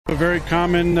very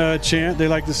common chant. They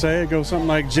like to say it goes something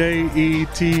like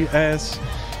Jets,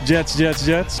 Jets, Jets,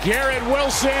 Jets. Garrett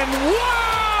Wilson,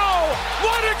 wow!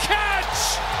 What a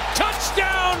catch!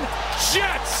 Touchdown,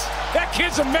 Jets! That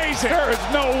kid's amazing. There is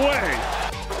no way.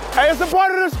 Hey, it's a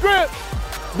part of the script.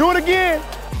 Do it again.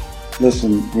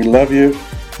 Listen, we love you.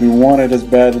 We want it as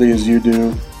badly as you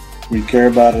do. We care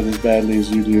about it as badly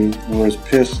as you do. We're as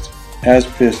pissed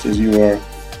as you are.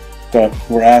 But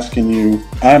I'm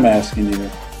asking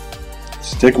you,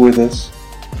 stick with us,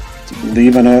 to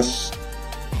believe in us,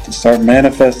 to start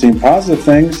manifesting positive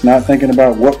things, not thinking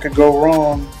about what could go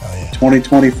wrong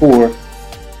 2024,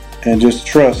 and just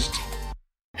trust.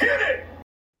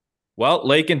 Well,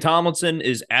 Laken Tomlinson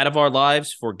is out of our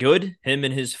lives for good. Him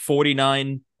and his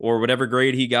 49 or whatever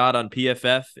grade he got on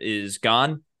PFF is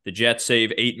gone. The Jets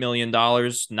save $8 million,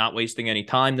 not wasting any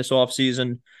time this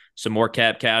offseason. Some more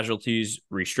cap casualties,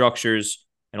 restructures,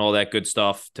 and all that good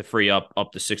stuff to free up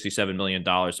to $67 million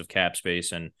of cap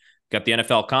space. And got the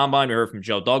NFL Combine. We heard from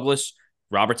Joe Douglas.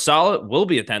 Robert Saleh will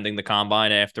be attending the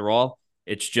Combine after all.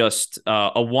 It's just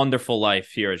a wonderful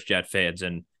life here as Jet fans.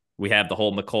 And we have the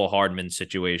whole McCall Hardman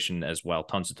situation as well.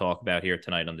 Tons to talk about here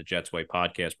tonight on the Jets Way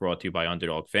podcast, brought to you by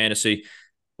Underdog Fantasy.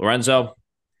 Lorenzo,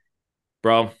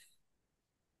 bro,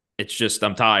 it's just,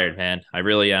 I'm tired, man. I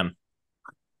really am.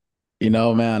 You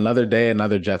know, man, another day,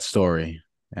 another Jets story.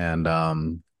 And,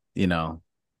 you know,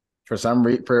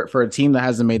 for a team that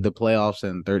hasn't made the playoffs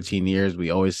in 13 years,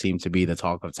 we always seem to be the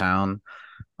talk of town.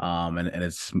 And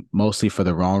it's mostly for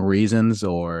the wrong reasons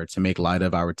or to make light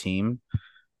of our team.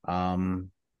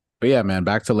 But yeah, man,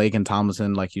 back to Laken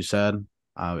Tomlinson, like you said,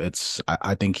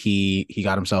 I think he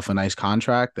got himself a nice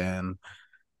contract, and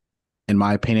in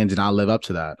my opinion, did not live up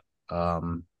to that.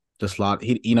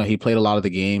 He played a lot of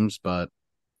the games, but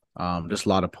just a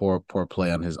lot of poor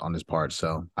play on his part.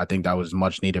 So I think that was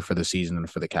much needed for the season and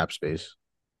for the cap space.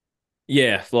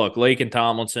 Yeah, look, Laken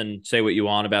Tomlinson, say what you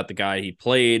want about the guy he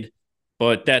played,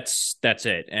 but that's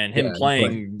it. And him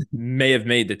playing may have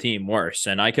made the team worse.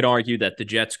 And I could argue that the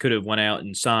Jets could have went out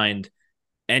and signed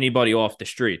anybody off the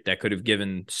street that could have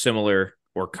given similar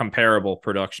or comparable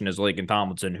production as Laken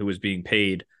Tomlinson, who was being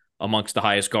paid amongst the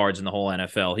highest guards in the whole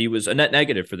NFL. He was a net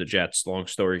negative for the Jets, long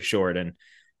story short. And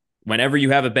whenever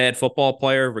you have a bad football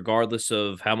player, regardless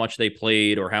of how much they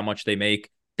played or how much they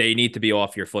make, they need to be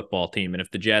off your football team. And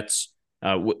if the Jets,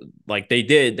 like they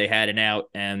did, they had an out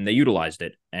and they utilized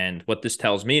it. And what this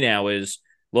tells me now is,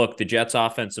 look, the Jets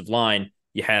offensive line,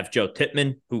 you have Joe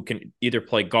Tippmann, who can either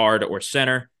play guard or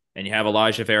center, and you have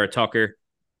Elijah Vera-Tucker,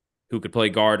 who could play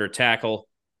guard or tackle.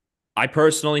 I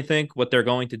personally think what they're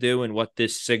going to do and what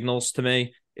this signals to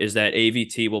me is that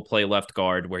AVT will play left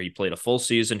guard, where he played a full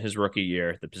season his rookie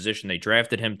year, the position they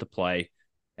drafted him to play,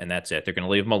 and that's it. They're going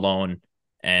to leave him alone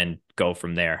and go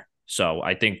from there. So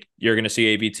I think you're going to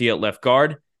see AVT at left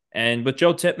guard. And with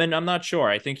Joe Tippmann, I'm not sure.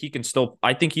 I think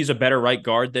he's a better right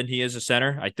guard than he is a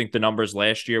center. I think the numbers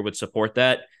last year would support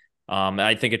that.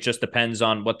 I think it just depends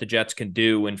on what the Jets can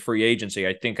do in free agency.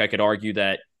 I think I could argue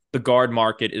that the guard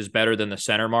market is better than the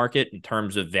center market in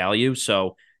terms of value.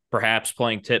 So perhaps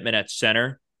playing Tippmann at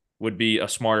center would be a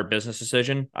smarter business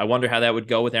decision. I wonder how that would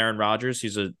go with Aaron Rodgers.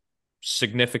 He's a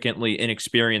significantly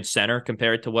inexperienced center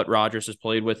compared to what Rodgers has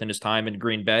played with in his time in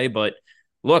Green Bay. But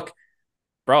look,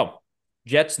 bro,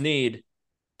 Jets need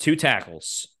 2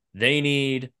 tackles. They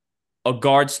need a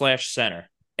guard/center,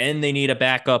 and they need a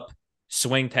backup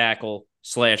swing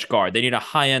tackle/guard. They need a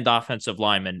high-end offensive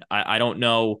lineman. I don't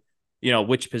know,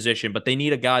 which position, but they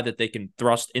need a guy that they can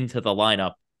thrust into the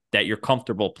lineup that you're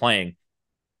comfortable playing.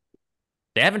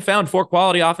 They haven't found 4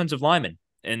 quality offensive linemen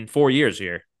in 4 years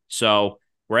here. So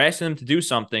we're asking them to do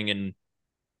something in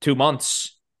 2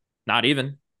 months, not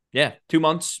even. Yeah, 2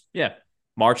 months. Yeah,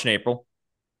 March and April,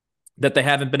 that they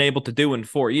haven't been able to do in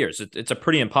 4 years. It's a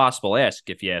pretty impossible ask,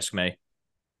 if you ask me.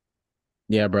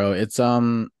 Yeah, bro. It's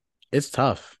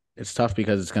tough. It's tough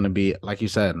because it's going to be, like you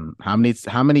said, how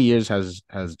many years has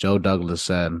Joe Douglas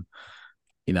said,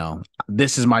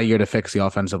 this is my year to fix the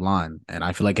offensive line. And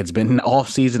I feel like it's been off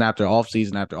season after off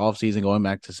season after off season, going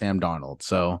back to Sam Darnold.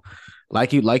 So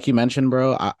like you mentioned,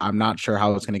 bro, I'm not sure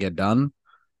how it's going to get done.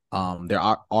 There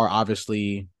are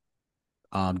obviously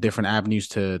different avenues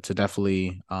to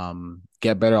definitely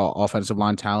get better offensive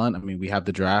line talent. I mean, we have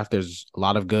the draft. There's a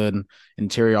lot of good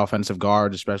interior offensive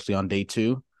guards, especially on day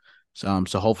 2. So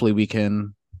hopefully we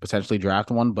can potentially draft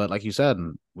one. But like you said,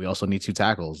 we also need 2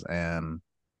 tackles. And,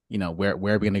 where are we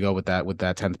going to go with that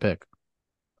 10th pick?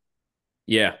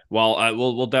 Yeah, well,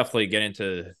 we'll definitely get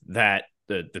into that,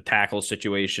 the tackle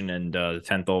situation and the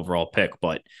 10th overall pick.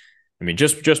 But, I mean,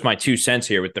 just my 2 cents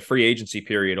here with the free agency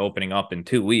period opening up in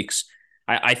 2 weeks.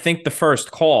 I think the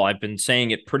first call, I've been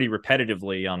saying it pretty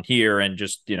repetitively on here and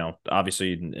just,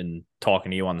 obviously in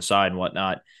talking to you on the side and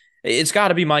whatnot. It's got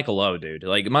to be Michael O, dude.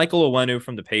 Like Michael Owenu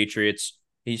from the Patriots,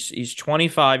 he's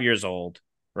 25 years old,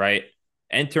 right?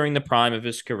 Entering the prime of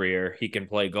his career. He can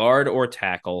play guard or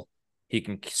tackle. He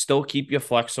can still keep you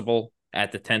flexible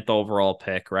at the 10th overall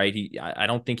pick, right? I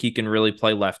don't think he can really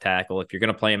play left tackle. If you're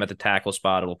going to play him at the tackle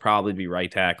spot, it'll probably be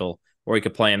right tackle, or he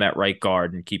could play him at right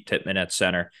guard and keep Tippmann at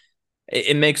center.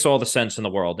 It makes all the sense in the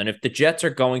world. And if the Jets are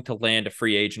going to land a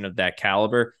free agent of that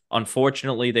caliber,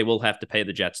 unfortunately, they will have to pay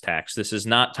the Jets tax. This is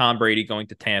not Tom Brady going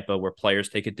to Tampa where players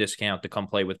take a discount to come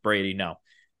play with Brady. No.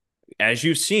 As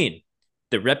you've seen,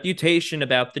 the reputation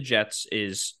about the Jets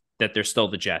is that they're still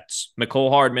the Jets. McCole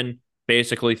Hardman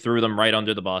basically threw them right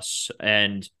under the bus.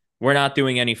 And we're not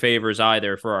doing any favors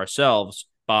either for ourselves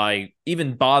by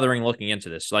even bothering looking into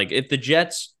this. Like, if the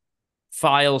Jets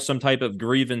file some type of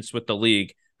grievance with the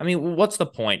league, I mean, what's the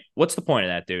point? What's the point of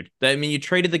that, dude? I mean, you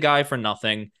traded the guy for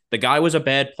nothing. The guy was a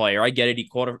bad player. I get it. He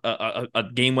caught a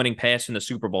game-winning pass in the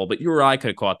Super Bowl, but you or I could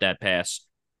have caught that pass.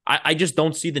 I just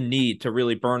don't see the need to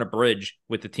really burn a bridge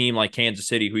with a team like Kansas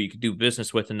City, who you could do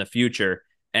business with in the future,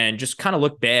 and just kind of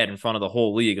look bad in front of the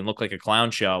whole league and look like a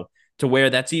clown show, to where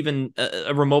that's even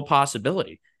a remote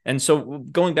possibility. And so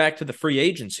going back to the free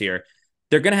agents here,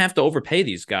 they're going to have to overpay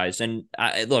these guys. And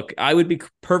look, I would be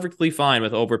perfectly fine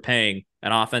with overpaying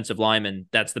an offensive lineman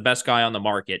that's the best guy on the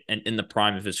market and in the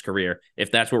prime of his career, if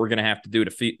that's what we're going to have to do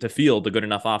to field a good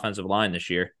enough offensive line this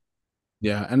year.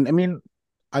 Yeah, and I mean,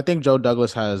 I think Joe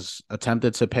Douglas has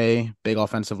attempted to pay big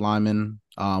offensive linemen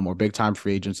or big time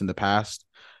free agents in the past.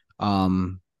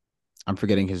 I'm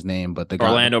forgetting his name, but the guy,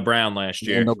 Orlando Brown last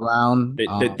year. Orlando Brown,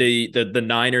 the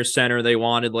Niners center they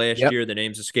wanted last year. The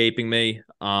name's escaping me.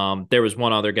 There was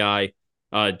one other guy,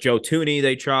 Joe Tooney.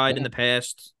 They tried in the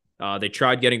past. They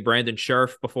tried getting Brandon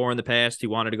Scherf before in the past. He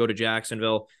wanted to go to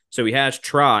Jacksonville, so he has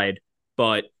tried,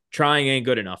 but trying ain't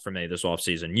good enough for me this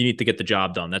offseason. You need to get the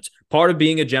job done. That's part of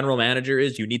being a general manager,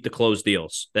 is you need to close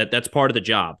deals. That's part of the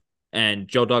job. And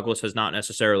Joe Douglas has not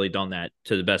necessarily done that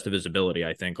to the best of his ability,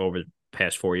 I think, over the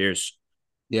past 4 years.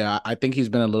 Yeah, I think he's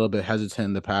been a little bit hesitant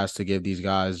in the past to give these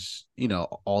guys,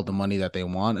 all the money that they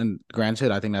want. And granted,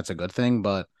 I think that's a good thing,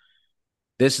 but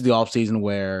this is the offseason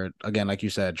where, again, like you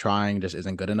said, trying just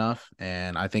isn't good enough.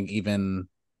 And I think even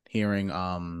hearing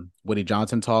Woody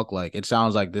Johnson talk, like, it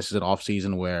sounds like this is an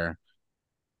offseason where,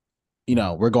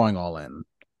 we're going all in,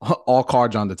 all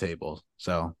cards on the table.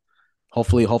 So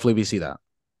hopefully we see that.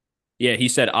 Yeah, he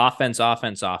said offense.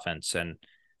 And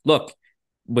look,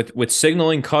 with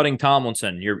signaling cutting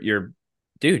Tomlinson, you're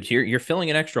filling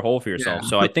an extra hole for yourself. Yeah.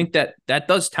 So I think that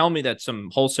does tell me that some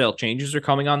wholesale changes are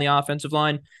coming on the offensive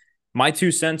line. My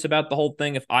 2 cents about the whole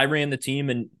thing, if I ran the team,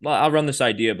 and I'll run this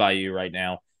idea by you right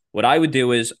now, what I would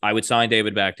do is I would sign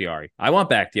David Bakhtiari. I want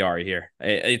Bakhtiari here.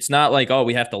 It's not like,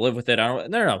 we have to live with it.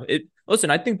 No.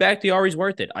 Listen, I think Bakhtiari's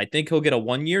worth it. I think he'll get a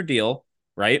 1-year deal,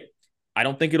 right? I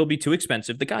don't think it'll be too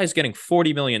expensive. The guy's getting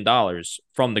 $40 million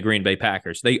from the Green Bay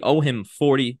Packers. They owe him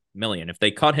 $40 million. If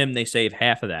they cut him, they save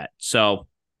half of that. So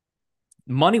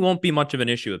money won't be much of an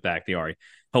issue with Bakhtiari.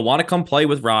 He'll want to come play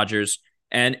with Rodgers.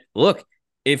 And look,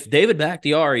 if David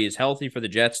Bakhtiari is healthy for the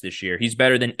Jets this year, he's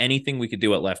better than anything we could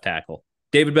do at left tackle.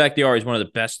 David Bakhtiari is one of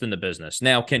the best in the business.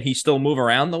 Now, can he still move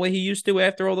around the way he used to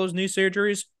after all those knee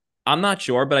surgeries? I'm not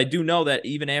sure, but I do know that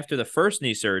even after the first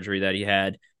knee surgery that he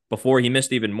had, before he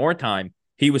missed even more time,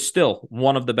 he was still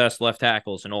one of the best left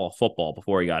tackles in all of football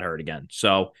before he got hurt again.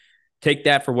 So take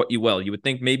that for what you will. You would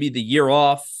think maybe the year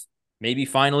off, maybe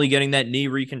finally getting that knee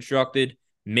reconstructed,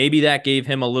 maybe that gave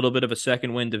him a little bit of a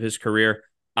second wind of his career.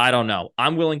 I don't know.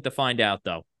 I'm willing to find out,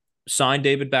 though. Sign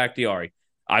David Bakhtiari.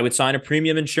 I would sign a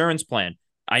premium insurance plan.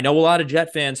 I know a lot of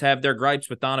Jet fans have their gripes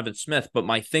with Donovan Smith, but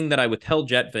my thing that I would tell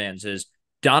Jet fans is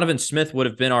Donovan Smith would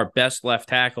have been our best left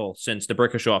tackle since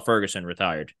DeBrickashaw Ferguson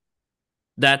retired.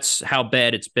 That's how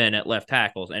bad it's been at left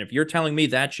tackles. And if you're telling me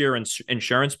that's your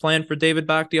insurance plan for David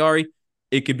Bakhtiari,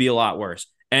 it could be a lot worse.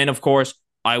 And of course,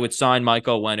 I would sign Mike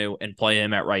Owenu and play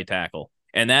him at right tackle.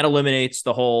 And that eliminates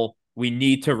the whole, we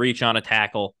need to reach on a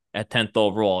tackle at 10th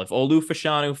overall. If Olu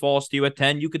Fashanu falls to you at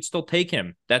 10, you could still take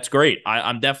him. That's great.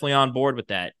 I'm definitely on board with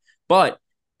that. But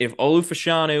if Olu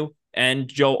Fashanu and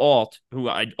Joe Alt,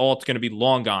 Alt's going to be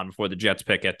long gone before the Jets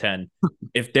pick at 10,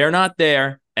 if they're not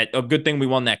there, a good thing we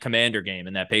won that Commander game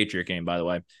and that Patriot game, by the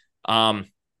way.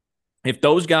 If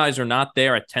those guys are not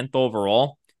there at 10th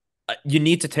overall, you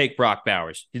need to take Brock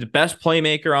Bowers. He's the best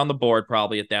playmaker on the board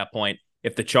probably at that point.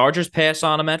 If the Chargers pass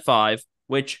on him at 5,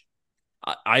 which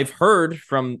I've heard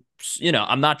from,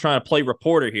 I'm not trying to play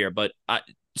reporter here, but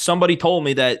somebody told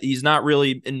me that he's not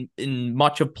really in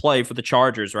much of play for the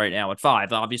Chargers right now at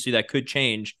 5. Obviously, that could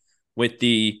change with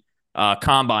the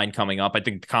combine coming up. I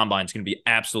think the combine is going to be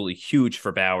absolutely huge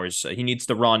for Bowers. He needs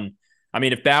to run. I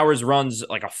mean, if Bowers runs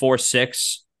like a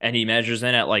 4.6 and he measures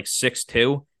in at like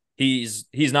 6.2,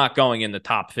 he's not going in the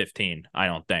top 15, I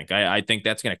don't think. I think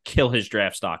that's going to kill his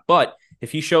draft stock. But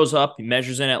if he shows up, he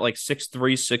measures in at like 6'3",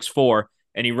 6'4",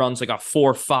 and he runs like a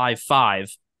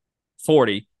 4.55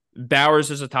 40,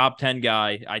 Bowers is a top 10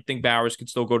 guy. I think Bowers could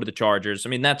still go to the Chargers. I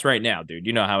mean, that's right now, dude.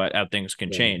 You know how things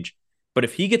can change. But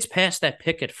if he gets past that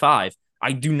pick at 5,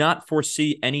 I do not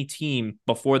foresee any team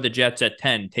before the Jets at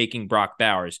 10 taking Brock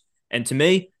Bowers. And to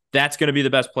me, that's going to be the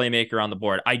best playmaker on the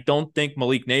board. I don't think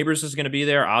Malik Neighbors is going to be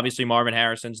there. Obviously, Marvin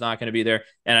Harrison's not going to be there.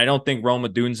 And I don't think Rome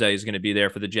Odunze is going to be there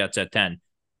for the Jets at 10.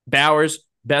 Bowers,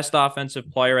 best offensive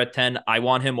player at 10. I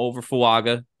want him over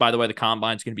Fuaga. By the way, the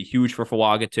combine is going to be huge for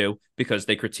Fuaga too, because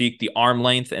they critique the arm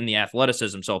length and the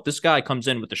athleticism. So if this guy comes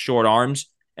in with the short arms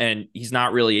and he's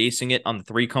not really acing it on the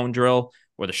 3-cone drill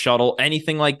or the shuttle,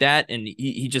 anything like that, and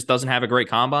he just doesn't have a great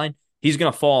combine, he's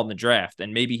going to fall in the draft.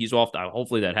 And maybe he's off.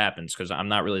 Hopefully that happens, because I'm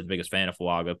not really the biggest fan of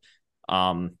Fuaga.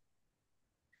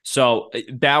 So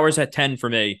Bowers at 10 for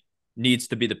me needs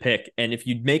to be the pick. And if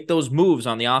you make those moves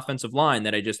on the offensive line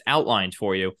that I just outlined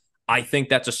for you, I think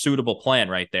that's a suitable plan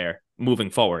right there moving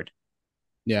forward.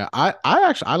 Yeah, I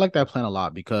actually like that plan a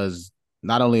lot, because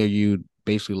not only are you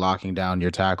basically locking down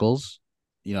your tackles,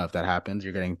 if that happens,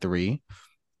 you're getting 3.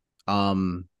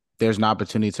 There's an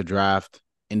opportunity to draft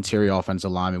interior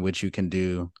offensive linemen, which you can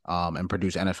do and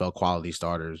produce NFL quality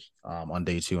starters on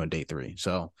day 2 and day 3.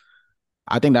 So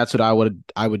I think that's what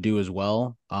I would do as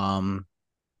well.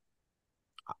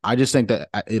 I just think that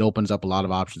it opens up a lot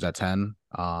of options at 10.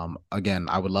 Again,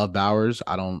 I would love Bowers.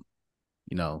 I don't,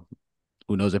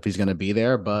 who knows if he's going to be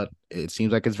there, but it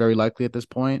seems like it's very likely at this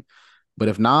point. But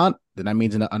if not, then that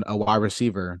means a wide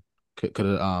receiver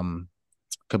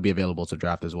could be available to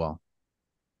draft as well.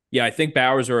 Yeah, I think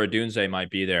Bowers or Odunze might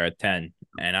be there at 10,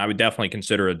 and I would definitely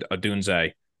consider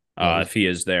Odunze if he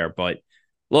is there. But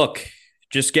look,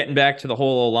 just getting back to the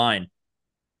whole line,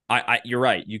 you're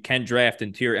right. You can draft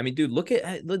interior. I mean, dude,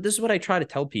 this is what I try to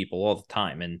tell people all the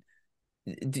time, and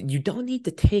you don't need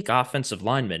to take offensive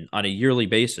linemen on a yearly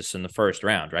basis in the first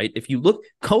round, right? If you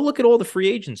go look at all the free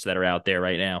agents that are out there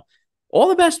right now, all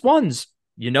the best ones,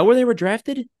 where they were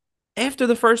drafted? After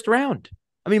the first round.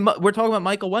 I mean, we're talking about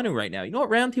Michael Wenu right now. You know what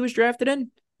round he was drafted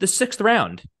in? The 6th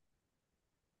round.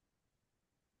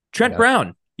 Trent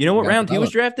Brown. You know what round he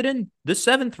was drafted in? The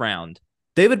 7th round.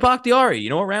 David Bakhtiari. You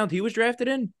know what round he was drafted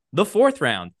in? The 4th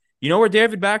round. You know where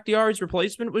David Bakhtiari's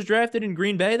replacement was drafted in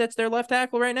Green Bay? That's their left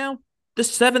tackle right now? The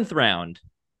 7th round.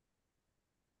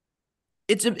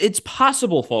 It's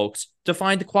possible, folks, to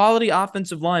find quality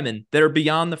offensive linemen that are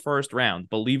beyond the first round,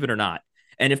 believe it or not.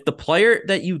 And if the player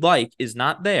that you like is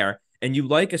not there, and you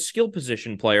like a skill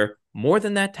position player more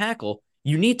than that tackle,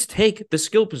 you need to take the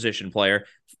skill position player.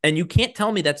 And you can't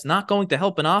tell me that's not going to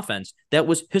help an offense that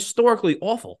was historically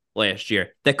awful last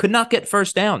year, that could not get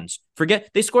first downs.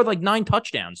 They scored like 9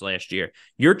 touchdowns last year.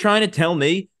 You're trying to tell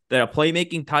me that a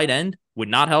playmaking tight end would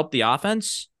not help the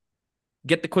offense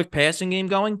get the quick passing game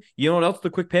going? You know what else the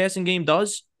quick passing game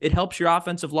does? It helps your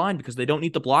offensive line, because they don't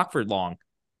need to block for long.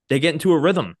 They get into a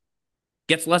rhythm.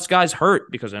 Gets less guys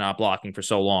hurt because they're not blocking for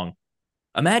so long.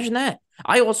 Imagine that.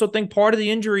 I also think part of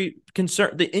the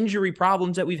injury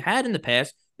problems that we've had in the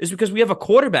past is because we have a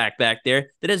quarterback back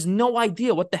there that has no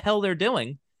idea what the hell they're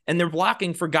doing, and they're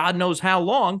blocking for God knows how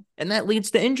long, and that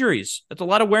leads to injuries. That's a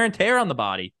lot of wear and tear on the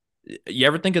body. You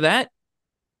ever think of that?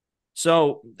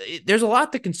 So there's a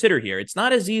lot to consider here. It's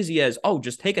not as easy as,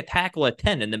 just take a tackle at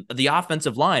 10 and the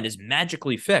offensive line is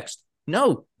magically fixed.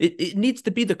 No, it needs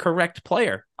to be the correct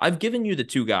player. I've given you the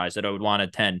 2 guys that I would want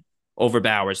at 10 over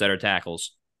Bowers that are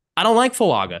tackles. I don't like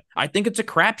Fuaga. I think it's a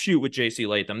crapshoot with J.C.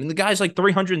 Latham. I mean, the guy's like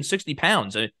 360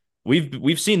 pounds.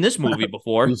 We've seen this movie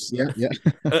before. Yeah.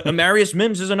 Amarius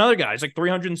Mims is another guy. He's like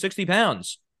 360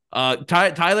 pounds.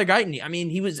 Tyler Guyton, I mean,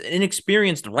 he was an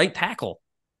inexperienced right tackle.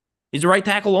 He's a right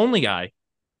tackle only guy.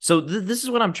 So this is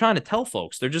what I'm trying to tell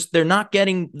folks. They're not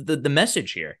getting the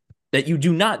message here that you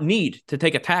do not need to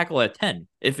take a tackle at 10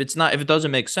 if it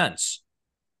doesn't make sense.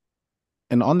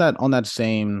 And on that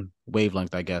same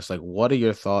wavelength, I guess, like, what are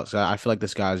your thoughts? I feel like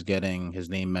this guy's getting his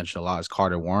name mentioned a lot, is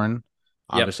Carter Warren.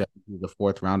 Obviously, he was the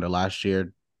 4th rounder last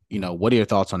year. What are your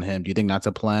thoughts on him? Do you think that's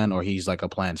a plan, or he's like a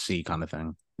plan C kind of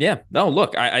thing? Yeah, no,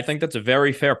 look, I think that's a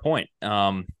very fair point.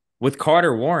 With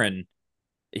Carter Warren,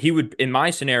 he would, in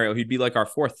my scenario, he'd be like our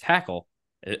 4th tackle.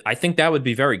 I think that would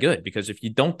be very good, because if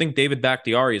you don't think David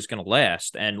Bakhtiari is going to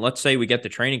last, and let's say we get to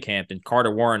training camp and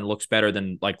Carter Warren looks better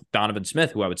than like Donovan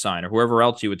Smith, who I would sign, or whoever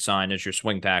else you would sign as your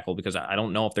swing tackle, because I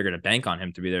don't know if they're going to bank on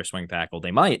him to be their swing tackle. They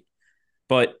might,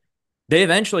 but they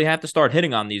eventually have to start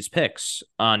hitting on these picks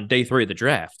on day 3 of the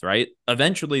draft, right?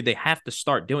 Eventually they have to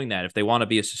start doing that if they want to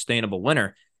be a sustainable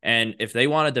winner. And if they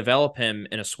want to develop him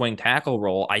in a swing tackle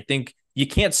role, I think you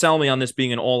can't sell me on this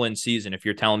being an all-in season if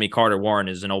you're telling me Carter Warren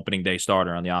is an opening day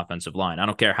starter on the offensive line. I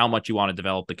don't care how much you want to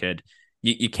develop the kid.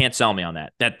 You can't sell me on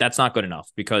that. That's not good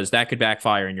enough, because that could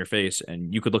backfire in your face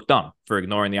and you could look dumb for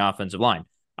ignoring the offensive line.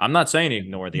 I'm not saying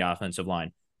ignore the offensive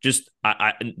line. Just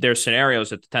there's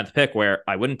scenarios at the 10th pick where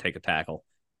I wouldn't take a tackle.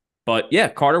 But yeah,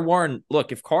 Carter Warren,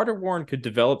 look, if Carter Warren could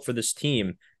develop for this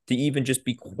team to even just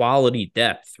be quality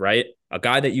depth, right? A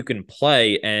guy that you can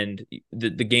play and the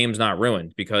game's not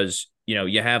ruined, because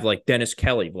you have like Dennis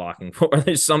Kelly blocking for, or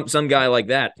there's some guy like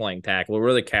that playing tackle, or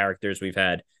other characters we've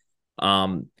had.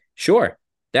 Sure,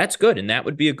 that's good, and that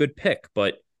would be a good pick,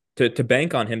 but to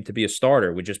bank on him to be a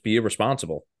starter would just be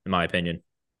irresponsible, in my opinion.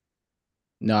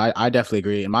 No, I definitely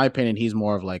agree. In my opinion, he's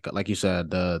more of like you said,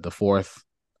 the 4th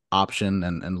option,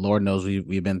 and Lord knows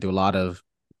we've been through a lot of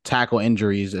tackle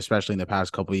injuries, especially in the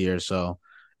past couple of years. So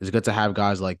it's good to have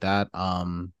guys like that.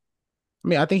 I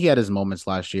mean, I think he had his moments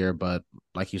last year, but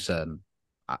like you said,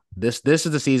 this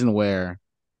is the season where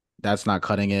that's not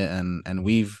cutting it, and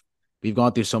we've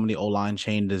gone through so many O-line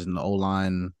changes and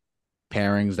O-line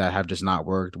pairings that have just not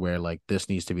worked, where like this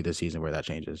needs to be the season where that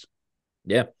changes.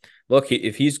 Yeah, look,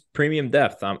 if he's premium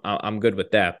depth, I'm good with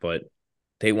that, but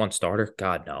day 1 starter,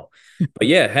 God no. But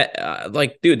yeah,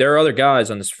 like dude, there are other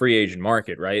guys on this free agent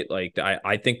market, right? Like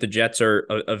I think the Jets are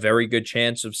a very good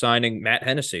chance of signing Matt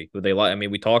Hennessy, who they like. I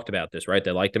mean, we talked about this, right?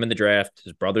 They liked him in the draft.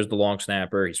 His brother's the long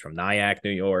snapper. He's from Nyack,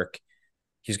 New York.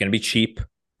 He's going to be cheap,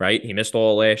 right? He missed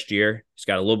all last year. He's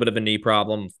got a little bit of a knee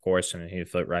problem, of course, and he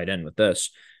fit right in with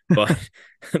this. But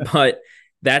but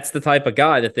that's the type of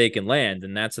guy that they can land,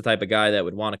 and that's the type of guy that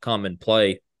would want to come and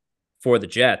play for the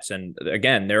Jets. And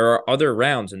again, there are other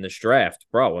rounds in this draft,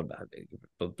 bro.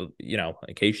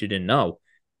 In case you didn't know,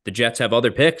 the Jets have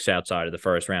other picks outside of the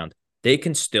first round. They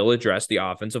can still address the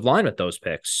offensive line with those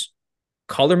picks.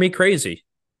 Color me crazy.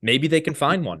 Maybe they can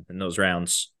find one in those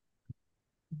rounds.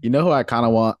 You know who I kind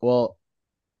of want? Well,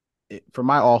 for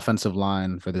my offensive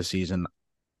line for this season,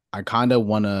 I kind of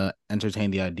want to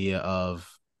entertain the idea of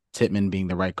Tittman being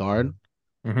the right guard.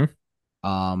 Mm-hmm.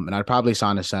 And I'd probably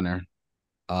sign a center.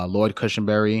 Lloyd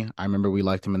Cushenberry. I remember we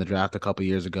liked him in the draft a couple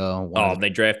years ago. They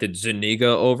drafted Zuniga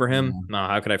over him. Yeah. No,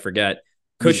 how could I forget?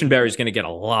 Cushenberry's going to get a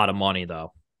lot of money,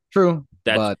 though. True,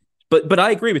 but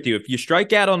I agree with you. If you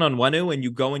strike out on Onwenu and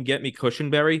you go and get me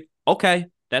Cushenberry, okay,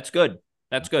 that's good.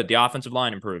 That's good. The offensive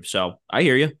line improves. So I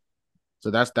hear you.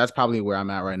 So that's probably where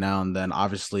I'm at right now. And then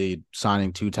obviously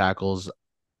signing 2 tackles.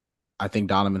 I think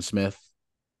Donovan Smith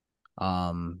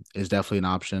is definitely an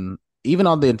option. Even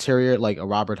on the interior, like a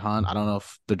Robert Hunt, I don't know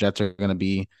if the Jets are going to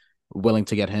be willing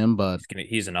to get him, but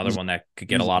he's another one that could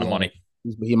get a lot of money.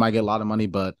 He might get a lot of money,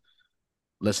 but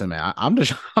listen, man, I'm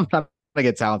trying to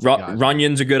get talented.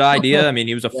 Runyon's a good idea. I mean,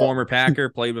 he was a former Packer,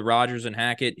 played with Rodgers and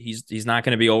Hackett. He's not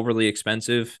going to be overly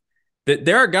expensive.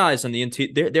 There are guys on the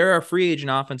interior. There are free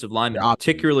agent offensive linemen,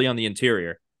 particularly on the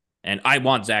interior. And I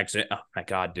want Zach. Oh my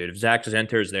God, dude! If Zach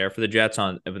Zenter is there for the Jets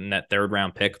in that 3rd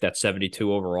round pick, that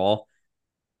 72 overall.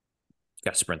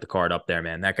 Got to sprint the card up there,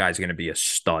 man. That guy's going to be a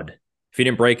stud. If he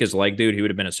didn't break his leg, dude, he would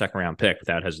have been a 2nd round pick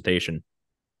without hesitation.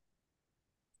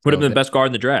 Would have been the best guard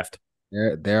in the draft.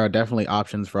 There are definitely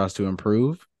options for us to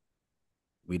improve.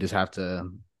 We just have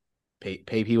to pay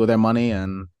people their money,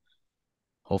 and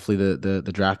hopefully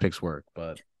the draft picks work.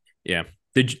 But yeah,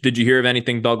 did you hear of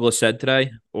anything Douglas said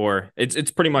today? Or it's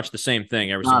pretty much the same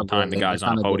thing every single time the guy's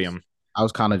on a podium. I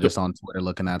was kind of just on Twitter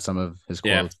looking at some of his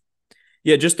quotes.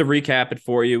 Yeah, just to recap it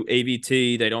for you,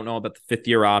 AVT, they don't know about the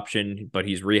 5th-year option, but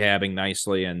he's rehabbing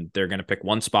nicely, and they're going to pick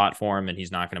one spot for him, and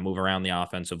he's not going to move around the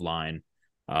offensive line.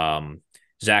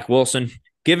 Zach Wilson,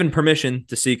 given permission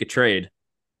to seek a trade.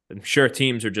 I'm sure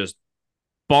teams are just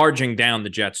barging down the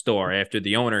Jets' door after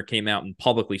the owner came out and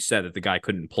publicly said that the guy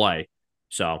couldn't play.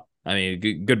 So, I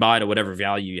mean, goodbye to whatever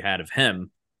value you had of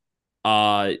him.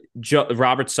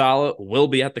 Robert Saleh will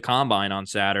be at the Combine on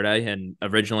Saturday, and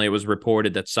originally it was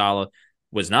reported that Saleh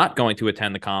was not going to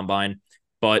attend the Combine.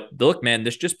 But look, man,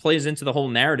 this just plays into the whole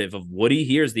narrative of Woody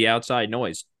hears the outside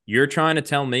noise. You're trying to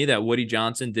tell me that Woody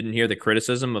Johnson didn't hear the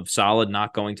criticism of Saleh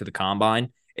not going to the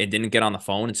Combine and didn't get on the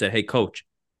phone and said, hey, coach,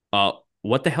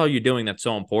 what the hell are you doing that's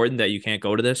so important that you can't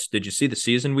go to this? Did you see the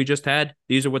season we just had?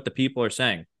 These are what the people are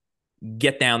saying.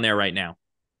 Get down there right now.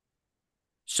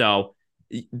 So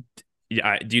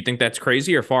Do you think that's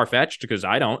crazy or far-fetched? Because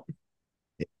I don't.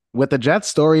 With the Jets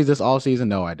stories this all season,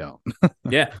 no, I don't.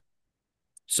 Yeah.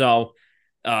 So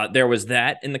there was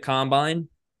that in the combine.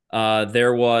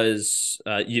 There was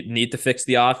you need to fix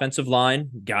the offensive line.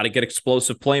 Got to get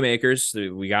explosive playmakers.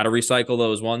 We got to recycle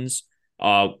those ones.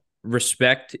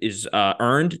 Respect is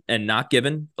earned and not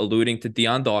given, alluding to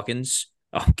Deion Dawkins.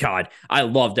 Oh God, I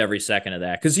loved every second of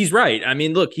that because he's right. I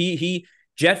mean, look, he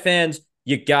Jet fans,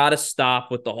 you got to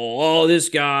stop with the whole this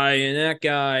guy and that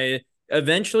guy.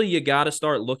 Eventually, you got to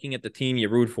start looking at the team you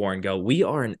root for and go, we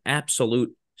are an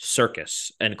absolute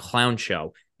circus and clown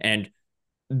show and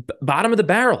bottom of the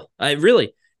barrel.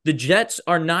 The Jets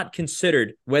are not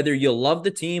considered, whether you love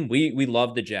the team, we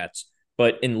love the Jets,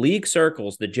 but in league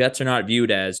circles, the Jets are not viewed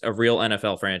as a real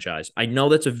NFL franchise. I know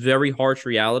that's a very harsh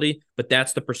reality, but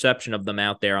that's the perception of them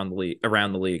out there on the league,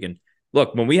 around the league. And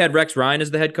look, when we had Rex Ryan as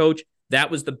the head coach,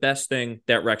 that was the best thing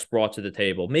that Rex brought to the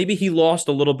table. Maybe he lost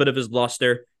a little bit of his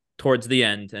luster towards the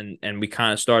end, and we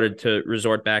kind of started to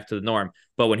resort back to the norm.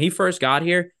 But when he first got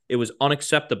here, it was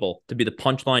unacceptable to be the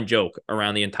punchline joke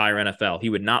around the entire NFL. He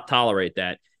would not tolerate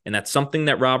that, and that's something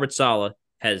that Robert Saleh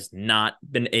has not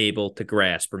been able to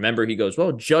grasp. Remember, he goes,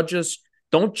 well,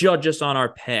 don't judge us on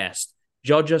our past.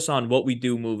 Judge us on what we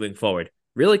do moving forward.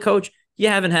 Really, Coach? You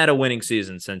haven't had a winning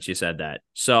season since you said that.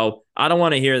 So I don't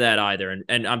want to hear that either.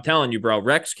 And I'm telling you, bro,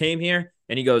 Rex came here,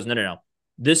 and he goes, no.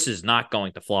 This is not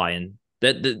going to fly, and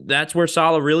that's where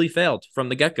Saleh really failed from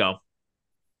the get-go.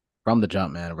 From the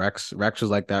jump, man. Rex was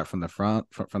like that from the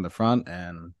front,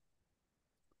 and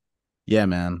yeah,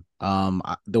 man.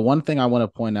 The one thing I want to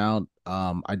point out,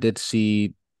 I did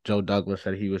see Joe Douglas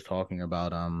said he was talking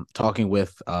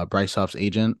with Bryce Huff's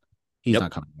agent. He's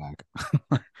not coming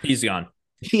back. He's gone.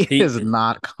 He is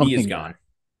not coming. He is gone.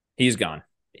 He's gone.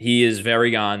 He is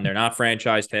very gone. They're not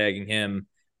franchise tagging him.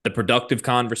 The productive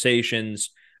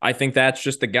conversations, I think that's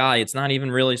just the guy. It's not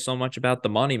even really so much about the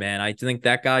money, man. I think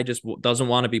that guy just doesn't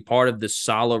want to be part of this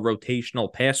solid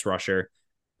rotational pass rusher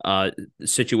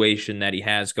situation that he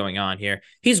has going on here.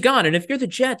 He's gone. And if you're the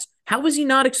Jets, how is he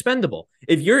not expendable?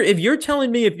 If you're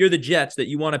telling me, if you're the Jets, that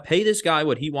you want to pay this guy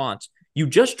what he wants, you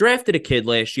just drafted a kid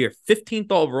last year,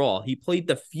 15th overall. He played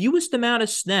the fewest amount of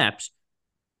snaps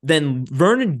than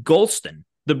Vernon Golston,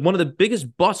 one of the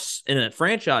biggest busts in a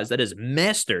franchise that has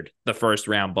mastered the first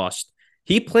round bust.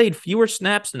 He played fewer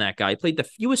snaps than that guy. He played the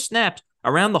fewest snaps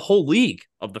around the whole league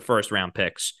of the first round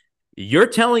picks. You're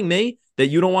telling me that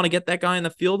you don't want to get that guy in the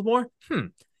field more?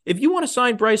 If you want to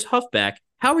sign Bryce Huff back,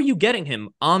 how are you getting him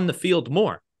on the field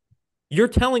more? You're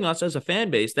telling us as a fan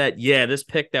base that, this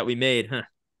pick that we made,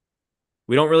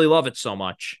 we don't really love it so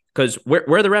much. Because where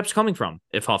are the reps coming from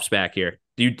if Huff's back here?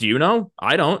 Do you know?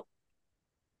 I don't.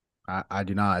 I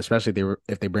do not, especially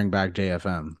if they bring back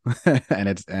JFM.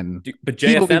 But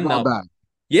JFM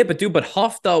though. But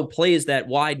Huff though plays that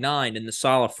wide nine in the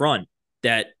solid front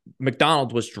that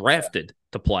McDonald was drafted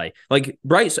to play. Like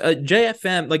Bryce,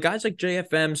 JFM, like guys like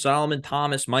JFM, Solomon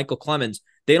Thomas, Michael Clemens,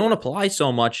 they don't apply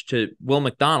so much to Will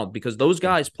McDonald because those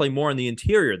guys play more in the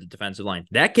interior of the defensive line.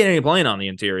 That kid ain't playing on the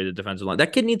interior of the defensive line.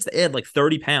 That kid needs to add like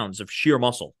 30 pounds of sheer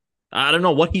muscle. I don't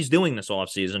know what he's doing this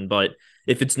offseason, but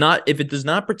if it does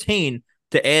not pertain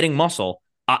to adding muscle,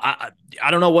 I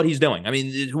don't know what he's doing. I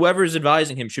mean, whoever is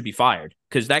advising him should be fired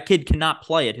because that kid cannot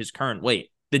play at his current weight.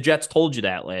 The Jets told you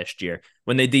that last year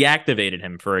when they deactivated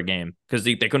him for a game because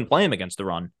they couldn't play him against the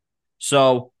run.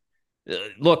 So,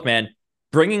 look, man,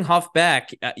 bringing Huff back,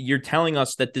 you're telling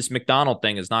us that this McDonald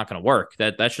thing is not going to work.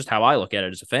 That's just how I look at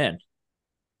it as a fan.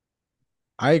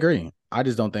 I agree. I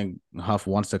just don't think Huff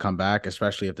wants to come back,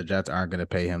 especially if the Jets aren't going to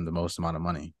pay him the most amount of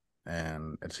money.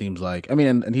 And it seems like,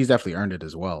 and he's definitely earned it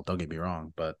as well. Don't get me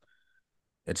wrong, but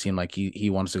it seemed like he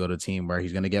wants to go to a team where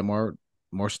he's going to get more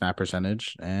snap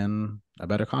percentage and a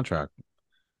better contract.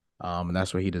 And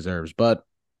that's what he deserves. But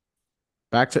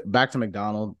back to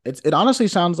McDonald, it honestly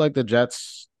sounds like the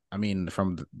Jets,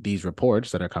 from these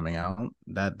reports that are coming out,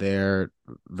 that they're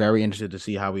very interested to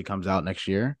see how he comes out next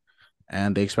year.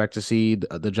 And they expect to see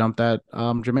the jump that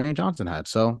Jermaine Johnson had.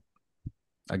 So,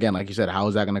 again, like you said, how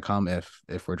is that going to come if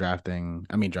we're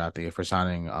if we're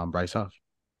signing Bryce Huff?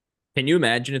 Can you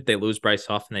imagine if they lose Bryce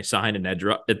Huff and they sign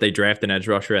if they draft an edge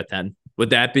rusher at 10?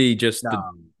 Would that be just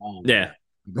yeah?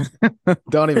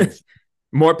 Don't even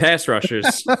more pass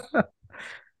rushers.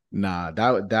 Nah,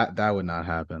 that would not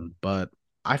happen. But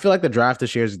I feel like the draft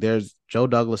this year there's Joe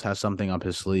Douglas has something up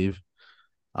his sleeve.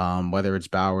 Whether it's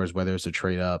Bowers, whether it's a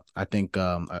trade up, I think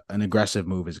an aggressive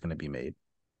move is going to be made.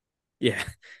 Yeah.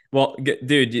 Well,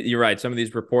 dude, you're right. Some of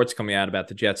these reports coming out about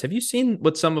the Jets. Have you seen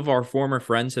what some of our former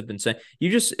friends have been saying?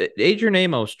 Adrian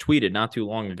Amos tweeted not too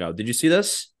long ago. Did you see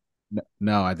this?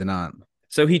 No, I did not.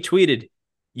 So he tweeted,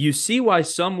 "You see why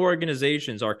some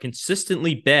organizations are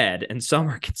consistently bad and some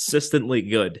are consistently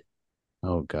good."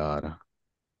 Oh God.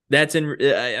 That's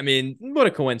I mean, what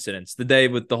a coincidence. The day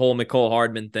with the whole McCole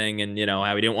Hardman thing and,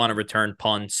 how he didn't want to return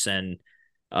punts and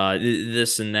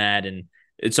this and that. And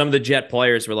some of the Jet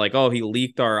players were like, oh, he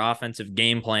leaked our offensive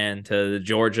game plan to the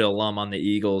Georgia alum on the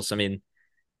Eagles. I mean,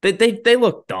 they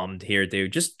look dumb here,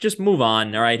 dude. Just move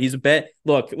on. All right. He's a bad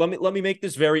look. Let me make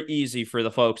this very easy for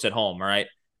the folks at home. All right.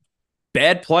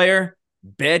 Bad player,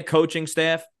 bad coaching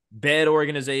staff, bad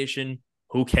organization.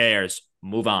 Who cares?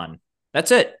 Move on.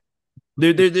 That's it.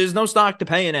 There's no stock to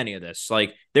pay in any of this.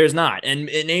 Like, there's not. And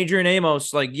Adrian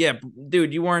Amos, like, yeah,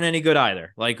 dude, you weren't any good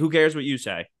either. Like, who cares what you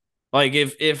say? Like,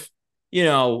 if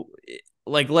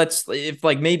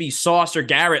like maybe Sauce or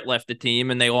Garrett left the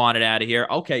team and they wanted out of here,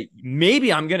 okay,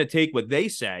 maybe I'm gonna take what they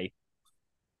say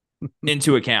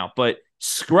into account. But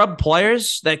scrub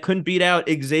players that couldn't beat out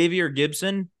Xavier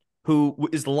Gibson, who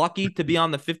is lucky to be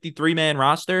on the 53-man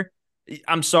roster,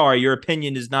 I'm sorry, your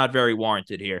opinion is not very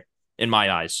warranted here in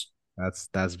my eyes.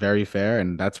 That's very fair,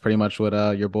 and that's pretty much what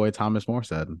your boy Thomas More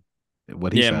said.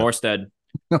 What he said. Morstead.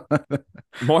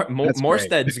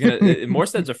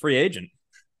 Morstead's a free agent.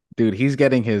 Dude, he's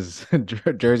getting his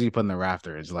jersey put in the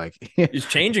rafters. Like he's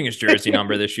changing his jersey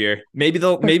number this year. Maybe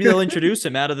they'll introduce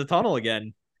him out of the tunnel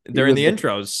again during the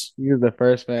intros. He was the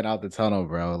first man out the tunnel,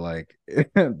 bro. Like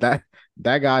that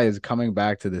guy is coming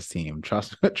back to this team.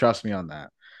 Trust me on that.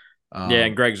 Yeah,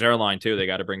 and Greg Zuerlein too. They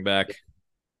got to bring back.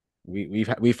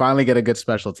 We finally get a good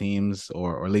special teams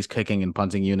or at least kicking and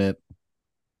punting unit.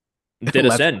 It did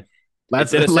us in.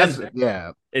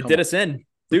 Yeah. It did us in.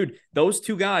 Dude, those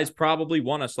two guys probably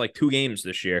won us like 2 games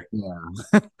this year.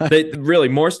 Yeah.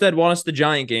 Morstead won us the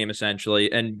Giant game,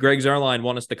 essentially, and Greg Zuerlein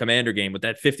won us the Commander game with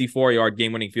that 54-yard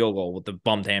game-winning field goal with the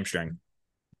bummed hamstring.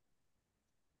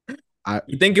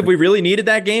 You think if we really needed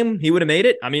that game, he would have made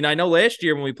it? I mean, I know last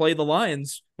year when we played the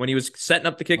Lions, when he was setting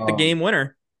up to kick the game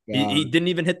winner, he didn't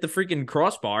even hit the freaking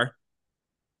crossbar.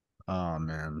 Oh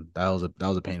man, that was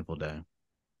a painful day.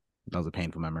 That was a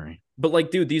painful memory. But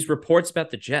like, dude, these reports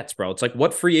about the Jets, bro, it's like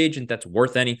what free agent that's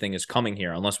worth anything is coming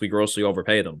here unless we grossly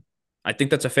overpay them. I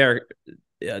think that's a fair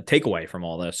takeaway from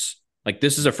all this. Like,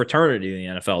 this is a fraternity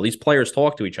in the NFL. These players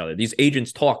talk to each other. These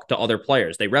agents talk to other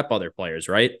players. They rep other players,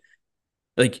 right?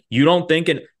 Like, you don't think,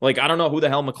 and like, I don't know who the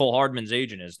hell McCole Hardman's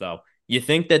agent is, though. You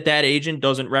think that agent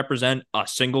doesn't represent a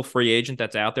single free agent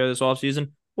that's out there this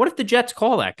offseason? What if the Jets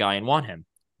call that guy and want him?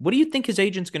 What do you think his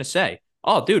agent's going to say?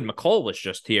 Oh, dude, McCole was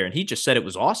just here, and he just said it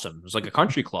was awesome. It was like a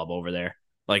country club over there.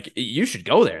 Like, you should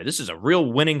go there. This is a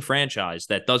real winning franchise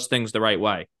that does things the right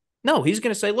way. No, he's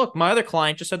going to say, look, my other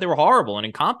client just said they were horrible and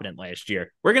incompetent last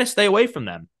year. We're going to stay away from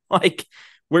them. Like,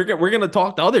 we're going to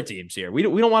talk to other teams here. We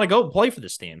don't want to go play for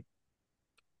this team.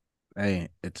 Hey,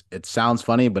 it sounds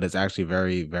funny, but it's actually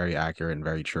very, very accurate and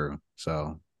very true.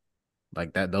 So,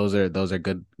 like that, those are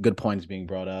good points being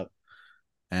brought up,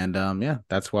 and yeah,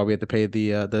 that's why we had to pay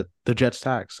the Jets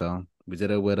tax. So we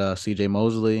did it with C.J.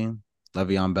 Mosley,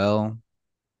 Le'Veon Bell.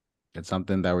 It's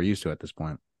something that we're used to at this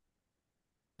point.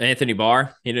 Anthony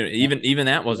Barr, even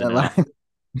that wasn't enough.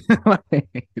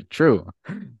 True.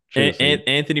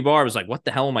 Anthony Barr was like, "What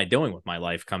the hell am I doing with my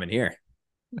life coming here?"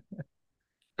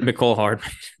 McCole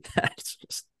Hardman. That's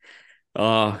just,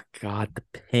 oh God, the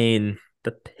pain.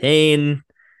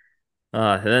 And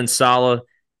then Salah,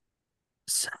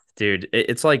 dude,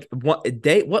 it's like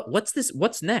what's this?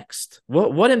 What's next?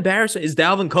 What embarrassing is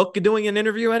Dalvin Cook doing an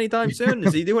interview anytime soon?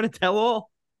 Is he doing a tell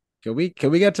all? Can we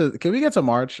get to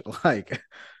March? Like,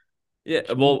 yeah,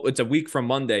 well, it's a week from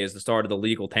Monday is the start of the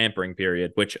legal tampering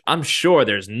period, which I'm sure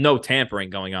there's no tampering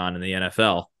going on in the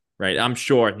NFL. Right. I'm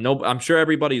sure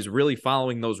everybody's really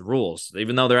following those rules,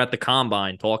 even though they're at the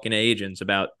combine talking to agents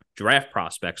about draft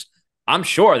prospects. I'm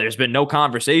sure there's been no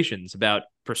conversations about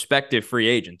prospective free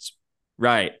agents.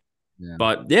 Right. Yeah.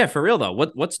 But yeah, for real, though,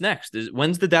 what's next?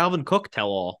 When's the Dalvin Cook tell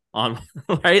all on?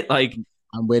 Right. Like,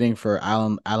 I'm waiting for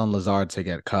Alan Lazard to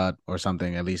get cut or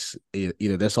something, at least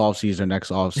either this offseason or next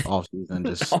offseason.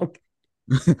 Just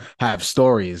have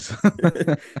stories.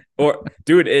 Or,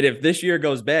 dude, and if this year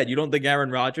goes bad, you don't think Aaron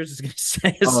Rodgers is going to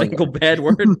say a single bad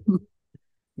word?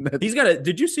 He's got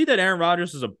did you see that Aaron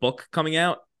Rodgers has a book coming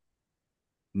out?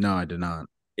 No, I did not.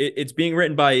 It's being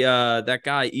written by that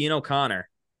guy, Ian O'Connor.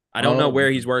 I don't know where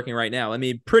he's working right now. I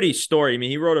mean, pretty story. I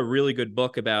mean, he wrote a really good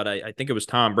book about, I think it was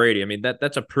Tom Brady. I mean,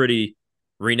 that's a pretty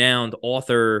renowned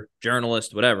author,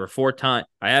 journalist, whatever.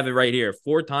 I have it right here.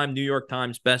 4-time New York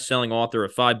Times best-selling author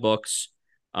of 5 books.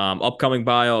 Upcoming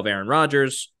bio of Aaron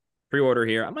Rodgers. Pre-order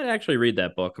here. I might actually read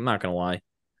that book. I'm not going to lie.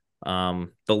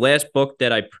 The last book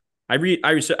that I I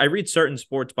read certain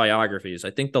sports biographies.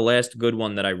 I think the last good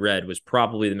one that I read was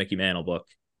probably the Mickey Mantle book.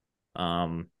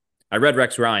 I read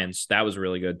Rex Ryan's. That was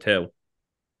really good too.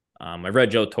 I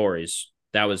read Joe Torre's.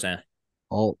 That was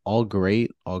all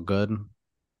great, all good.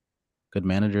 Good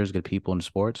managers, good people in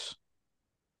sports.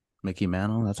 Mickey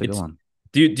Mantle, that's a good one.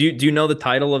 Do you know the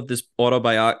title of this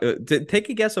autobiography? Take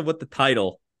a guess of what the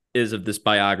title is of this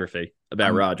biography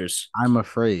about Rodgers. I'm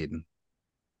afraid.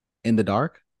 In the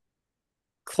Dark?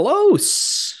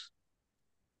 Close.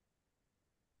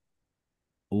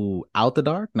 Ooh, Out the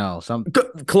Dark? No,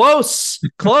 close,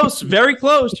 very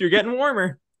close. You're getting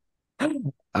warmer. All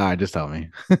right, just tell me.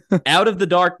 Out of the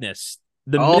Darkness,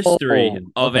 the mystery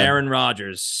of Aaron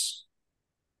Rodgers.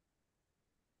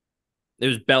 It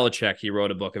was Belichick he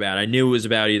wrote a book about. I knew it was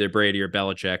about either Brady or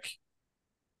Belichick.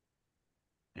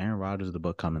 Aaron Rodgers, the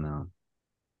book coming out.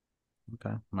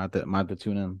 Okay, might have to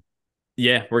tune in.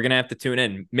 Yeah, we're gonna have to tune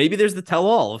in. Maybe there's the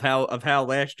tell-all of how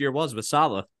last year was with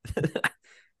Saleh.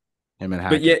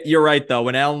 But yeah, you're right though.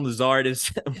 When Allen Lazard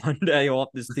is one day off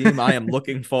this team, I am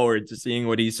looking forward to seeing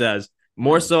what he says.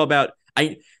 More so about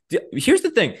here's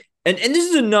the thing, and this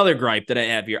is another gripe that I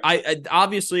have here. I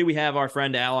obviously we have our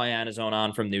friend Al Iannazzone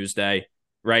on from Newsday,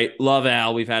 right? Love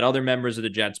Al. We've had other members of the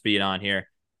Jets beat on here.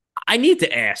 I need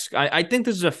to ask. I think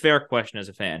this is a fair question as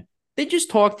a fan. They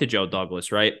just talked to Joe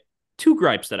Douglas, right? Two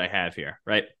gripes that I have here,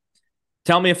 right?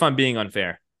 Tell me if I'm being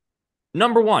unfair.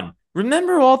 Number one,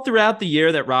 remember all throughout the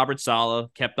year that Robert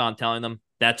Saleh kept on telling them,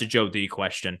 that's a Joe D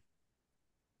question.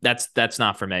 That's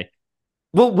not for me.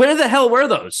 Well, where the hell were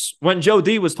those when Joe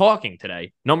D was talking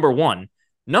today? Number one.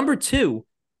 Number two,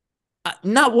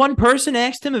 not one person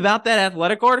asked him about that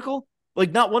Athletic article.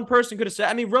 Like, not one person could have said,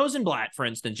 I mean, Rosenblatt, for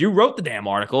instance, you wrote the damn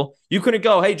article. You couldn't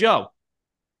go, hey, Joe,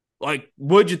 like,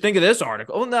 what'd you think of this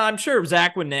article? Oh, no, I'm sure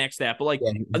Zach wouldn't ask that. But, like,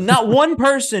 not one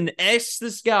person asked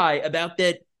this guy about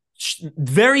that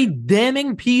very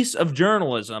damning piece of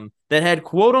journalism that had,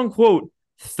 quote unquote,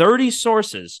 30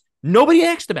 sources. Nobody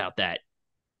asked about that.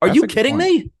 Are you kidding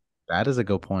me? That is a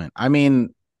good point. I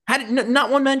mean, not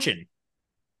one mention.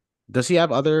 Does he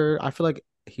have other? I feel like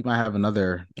he might have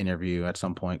another interview at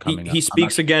some point coming up. He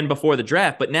speaks again before the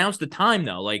draft, but now's the time,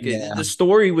 though. Like, the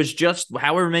story was just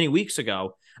however many weeks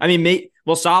ago. I mean,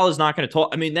 Saleh's not going to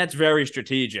talk. I mean, that's very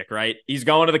strategic, right? He's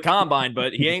going to the combine,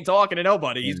 but he ain't talking to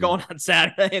nobody. He's going on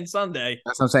Saturday and Sunday.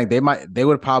 That's what I'm saying. They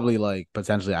would probably like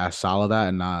potentially ask Saleh that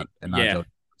and not Joe.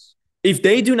 If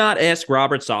they do not ask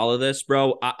Robert Saleh this,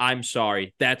 bro, I'm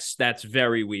sorry. That's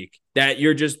very weak. That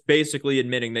you're just basically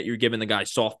admitting that you're giving the guy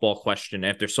softball question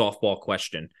after softball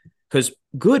question. Because,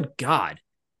 good God.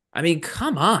 I mean,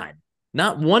 come on.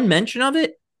 Not one mention of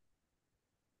it?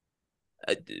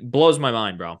 It blows my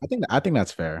mind, bro. I think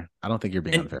that's fair. I don't think you're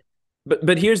being unfair.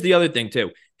 But here's the other thing, too.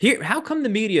 How come the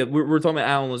media, we're talking about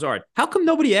Allen Lazard, how come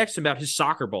nobody asked him about his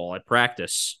soccer ball at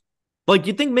practice? Like,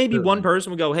 you think maybe one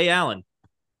person would go, hey, Allen,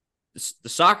 the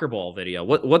soccer ball video.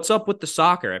 What's up with the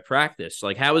soccer at practice?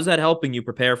 Like, how is that helping you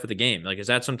prepare for the game? Like, is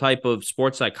that some type of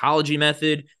sports psychology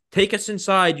method? Take us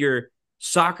inside your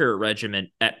soccer regiment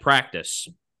at practice.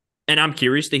 And I'm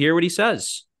curious to hear what he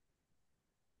says.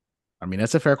 I mean,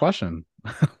 that's a fair question.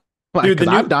 Dude,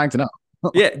 I'm dying to know.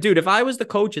 Yeah, dude, if I was the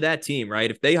coach of that team,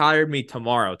 right, if they hired me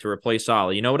tomorrow to replace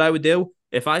Saleh, you know what I would do?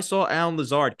 If I saw Allen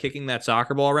Lazard kicking that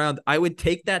soccer ball around, I would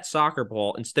take that soccer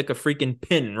ball and stick a freaking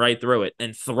pin right through it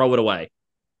and throw it away.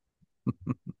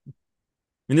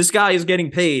 And this guy is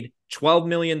getting paid $12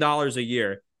 million a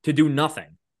year to do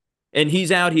nothing. And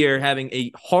he's out here having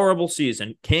a horrible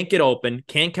season, can't get open,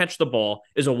 can't catch the ball,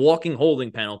 is a walking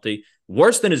holding penalty,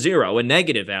 worse than a zero, a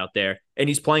negative out there, and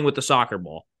he's playing with the soccer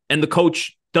ball. And the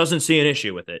coach doesn't see an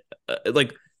issue with it.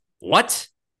 Like, what?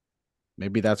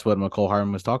 Maybe that's what McCole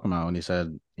Hardman was talking about when he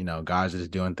said, guys are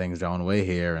just doing things their own way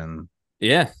here. And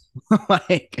yeah.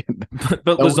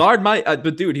 but Lazard might,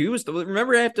 but dude,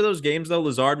 remember after those games though,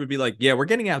 Lazard would be like, yeah, we're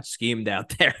getting out schemed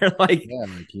out there. Like, yeah,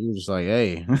 like he was just like,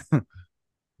 hey,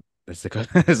 it's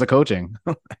the coaching.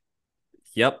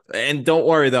 Yep. And don't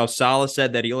worry though. Saleh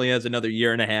said that he only has another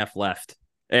year and a half left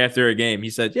after a game. He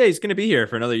said, yeah, he's going to be here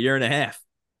for another year and a half.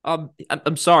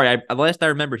 I'm sorry. Last I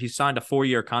remember, he signed a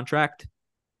 4-year contract.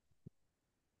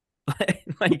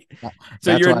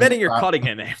 So you're admitting you're cutting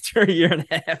him after a year and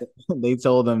a half. They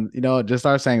told him, just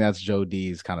start saying that's Joe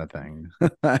D's kind of thing.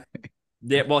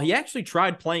 Yeah, well, he actually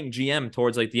tried playing GM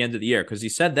towards like the end of the year because he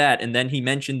said that, and then he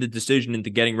mentioned the decision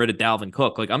into getting rid of Dalvin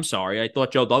Cook. Like, I'm sorry, I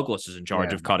thought Joe Douglas is in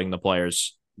charge of cutting the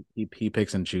players. He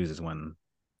picks and chooses when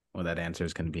that answer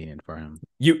is convenient for him.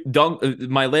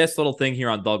 My last little thing here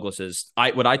on Douglas is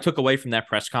what I took away from that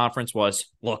press conference was,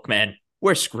 look, man,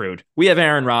 we're screwed. We have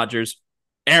Aaron Rodgers.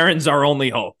 Aaron's our only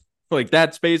hope. Like,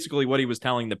 that's basically what he was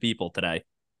telling the people today.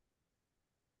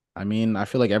 I mean, I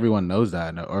feel like everyone knows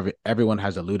that, or everyone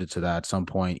has alluded to that at some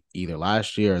point, either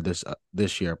last year or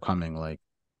this year upcoming. Like,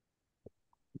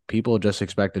 people just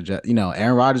expected,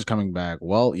 Aaron Rodgers coming back.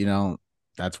 Well,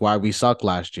 that's why we sucked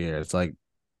last year. It's like,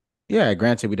 yeah,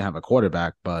 granted we didn't have a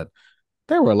quarterback, but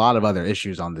there were a lot of other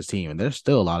issues on this team, and there's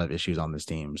still a lot of issues on this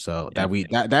team. So that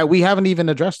we haven't even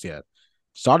addressed yet,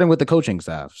 starting with the coaching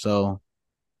staff. So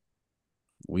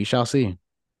we shall see.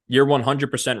 You're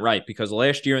 100% right, because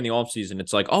last year in the offseason,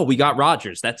 it's like, oh, we got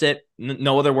Rodgers. That's it.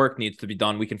 No other work needs to be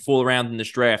done. We can fool around in this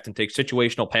draft and take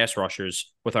situational pass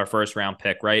rushers with our first round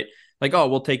pick, right? Like, oh,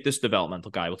 we'll take this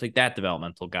developmental guy. We'll take that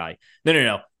developmental guy.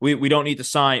 No. We don't need to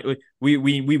sign.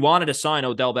 We wanted to sign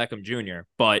Odell Beckham Jr.,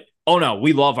 but oh no,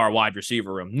 we love our wide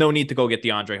receiver room. No need to go get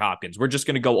DeAndre Hopkins. We're just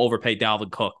going to go overpay Dalvin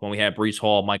Cook when we had Breece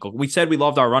Hall, Michael. We said we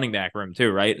loved our running back room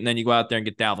too, right? And then you go out there and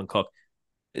get Dalvin Cook.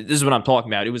 This is what I'm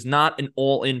talking about. It was not an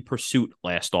all-in pursuit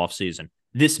last offseason.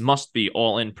 This must be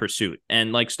all-in pursuit.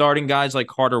 And like starting guys like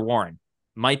Carter Warren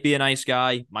might be a nice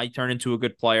guy, might turn into a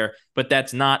good player, but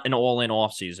that's not an all-in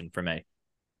offseason for me.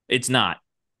 It's not.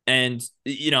 And,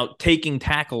 taking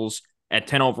tackles at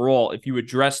 10 overall, if you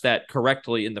address that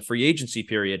correctly in the free agency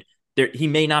period, he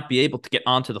may not be able to get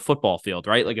onto the football field,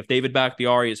 right? Like if David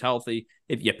Bakhtiari is healthy,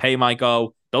 if you pay Mike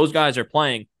O, those guys are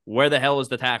playing. Where the hell is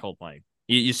the tackle playing?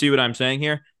 You see what I'm saying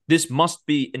here? This must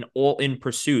be an all-in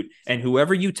pursuit. And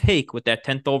whoever you take with that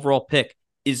 10th overall pick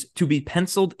is to be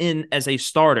penciled in as a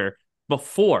starter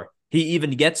before he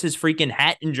even gets his freaking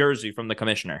hat and jersey from the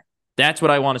commissioner. That's what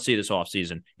I want to see this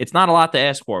offseason. It's not a lot to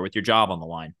ask for with your job on the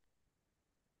line.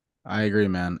 I agree,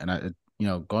 man. And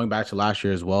going back to last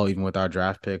year as well, even with our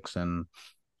draft picks and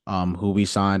who we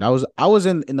signed, I was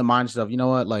in the mindset of, you know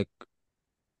what, like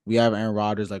we have Aaron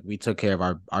Rodgers, like we took care of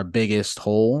our biggest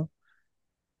hole.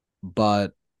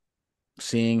 But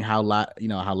seeing how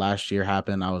last year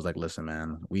happened, I was like, listen,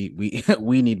 man, we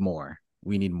we need more.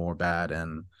 We need more bad.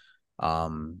 And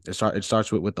it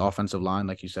starts with the offensive line,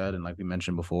 like you said, and like we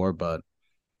mentioned before. But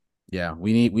yeah,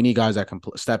 we need guys that can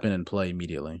step in and play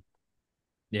immediately.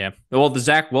 Yeah. Well, the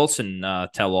Zach Wilson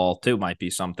tell all too might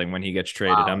be something when he gets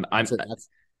traded. Wow,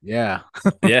 yeah.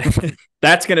 Yeah.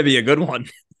 That's gonna be a good one.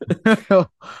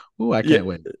 Ooh, I can't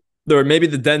wait. Or maybe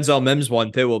the Denzel Mims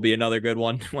one too will be another good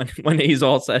one when he's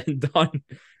all said and done.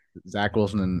 Zach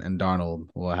Wilson and Darnold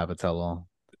will have a tell-all.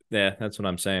 Yeah, that's what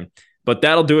I'm saying. But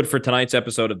that'll do it for tonight's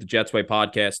episode of the Jets Way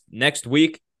podcast. Next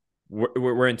week,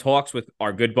 we're in talks with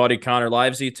our good buddy Connor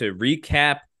Livesey to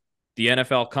recap the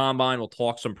NFL Combine. We'll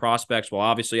talk some prospects. We'll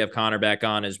obviously have Connor back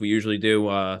on as we usually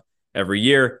do every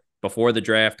year before the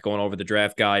draft, going over the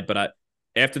draft guide. But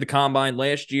after the Combine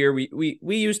last year, we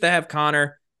used to have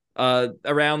Connor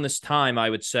around this time, I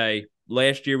would say.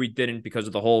 Last year we didn't because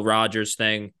of the whole Rodgers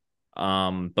thing.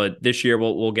 But this year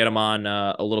we'll get him on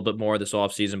a little bit more this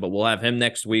offseason, but we'll have him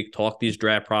next week talk these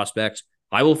draft prospects.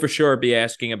 I will for sure be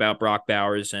asking about Brock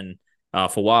Bowers and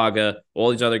Fawaga,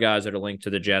 all these other guys that are linked to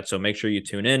the Jets. So make sure you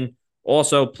tune in.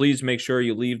 Also, please make sure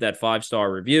you leave that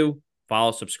 5-star review,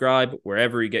 follow, subscribe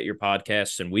wherever you get your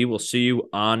podcasts, and we will see you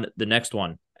on the next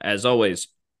one. As always,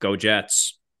 go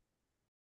Jets.